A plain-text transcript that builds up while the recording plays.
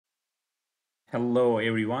Hello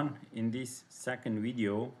everyone. In this second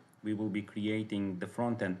video, we will be creating the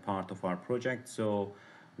front-end part of our project. So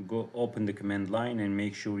go open the command line and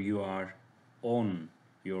make sure you are on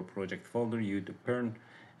your project folder, use the PERN,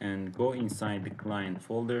 and go inside the client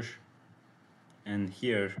folder. And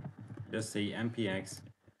here, just say npx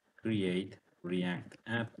create React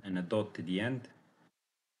app and a dot to the end.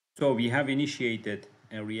 So we have initiated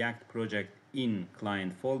a React project in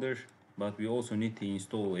client folder, but we also need to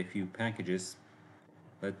install a few packages.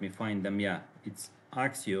 Let me find them. Yeah, it's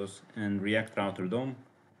Axios and React Router DOM.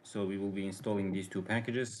 So we will be installing these two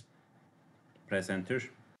packages. Press enter.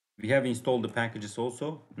 We have installed the packages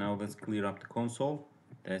also. Now let's clear up the console.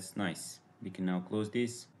 That's nice. We can now close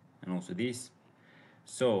this and also this.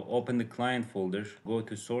 So open the client folder, go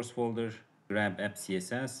to source folder, grab app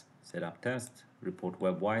CSS, setup test, report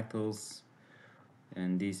web vitals,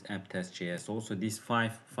 and this app test.js. Also these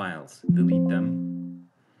 5 files, delete them.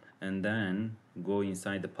 And then go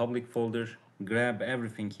inside the public folder, grab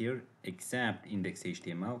everything here except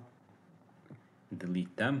index.html,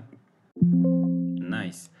 delete them.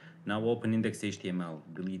 Nice. Now open index.html,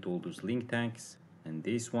 delete all those link tags and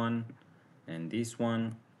this one and this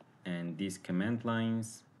one and these command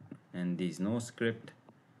lines and this no script,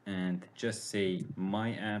 and just say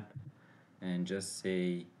my app and just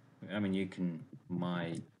say, you can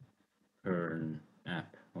my PERN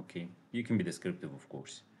app. Okay, you can be descriptive, of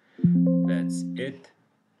course. That's it.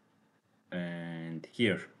 And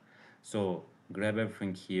here, so grab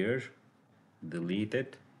everything here, delete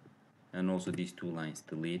it, and also these two lines,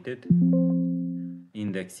 delete it.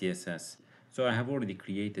 Index CSS. So I have already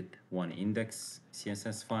created one index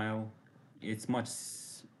CSS file. It's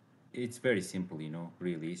very simple,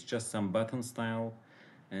 really. It's just some button style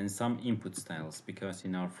and some input styles, because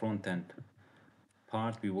in our front end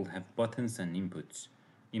part we will have buttons and input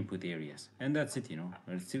areas, and that's it.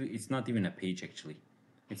 It's not even a page actually.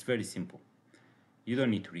 It's very simple. You don't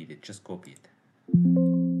need to read it, just copy it.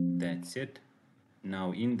 That's it.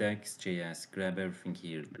 Now index.js, grab everything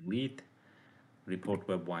here, delete, report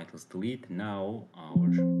web vitals, delete. Now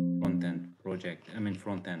our front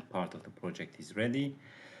end part of the project is ready.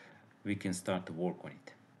 We can start to work on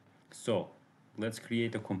it. So let's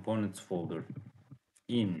create a components folder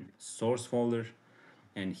in source folder,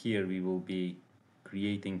 and here we will be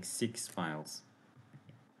creating 6 files.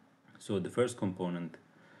 So the first component,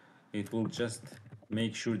 it will just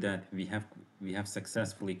make sure that we have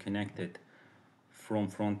successfully connected from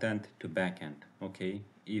front end to back end. Okay,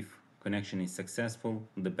 if connection is successful,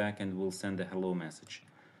 the backend will send a hello message.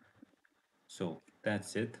 So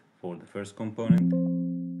that's it for the first component.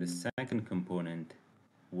 The second component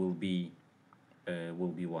will be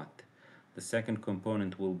what? The second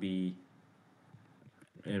component will be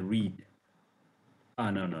a read.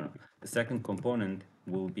 No. The second component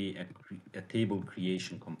will be a table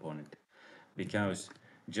creation component, because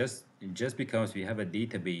just because we have a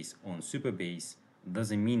database on Supabase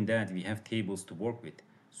doesn't mean that we have tables to work with.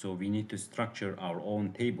 So we need to structure our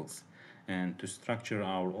own tables, and to structure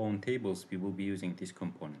our own tables we will be using this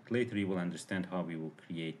component. Later you will understand how we will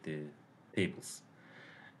create the tables.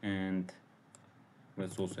 And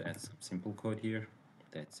let's also add some simple code here.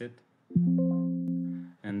 That's it.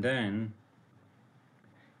 And then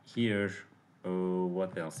here,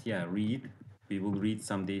 what else? Yeah, read. We will read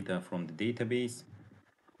some data from the database,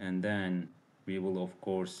 and then we will of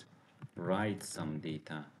course write some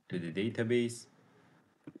data to the database.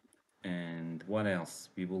 And what else?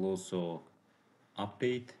 We will also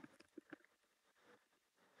update,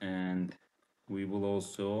 and we will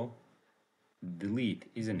also delete,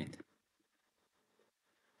 isn't it?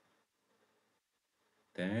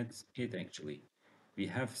 That's it actually. We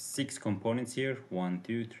have 6 components here, 1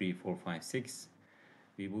 2 3 4 5 6.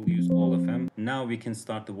 We will use all of them. Now we can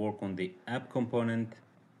start to work on the app component.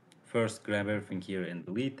 First grab everything here and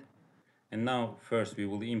delete. And now first we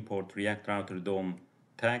will import React Router DOM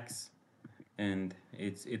tags, and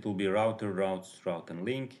it will be router, routes, route, and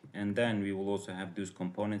link. And then we will also have those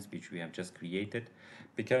components which we have just created,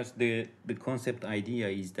 because the concept idea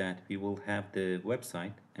is that we will have the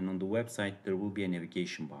website, and on the website there will be a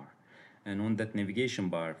navigation bar. And on that navigation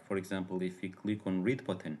bar, for example, if we click on read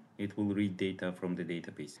button, it will read data from the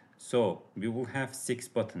database. So we will have 6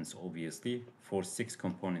 buttons, obviously, for 6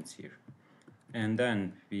 components here. And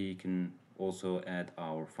then we can also add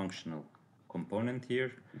our functional component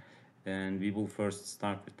here. And we will first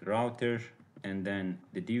start with the router and then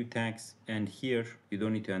the div tags. And here you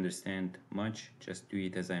don't need to understand much, just do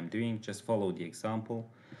it as I'm doing, just follow the example.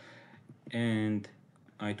 And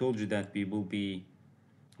I told you that we will be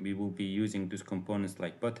using these components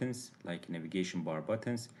like buttons, like navigation bar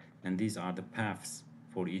buttons, and these are the paths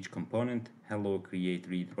for each component. Hello, create,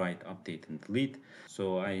 read, write, update, and delete.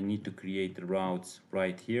 So I need to create the routes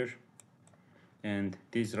right here. And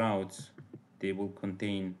these routes, they will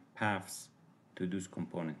contain paths to those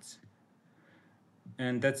components.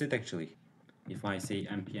 And that's it actually. If I say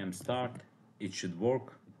npm start, it should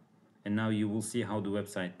work. And now you will see how the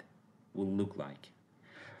website will look like.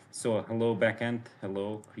 So hello backend,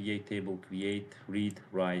 hello, create table, create, read,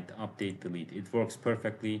 write, update, delete. It works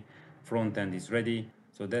perfectly. Front end is ready.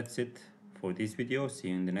 So that's it for this video. See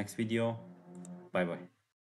you in the next video. Bye bye.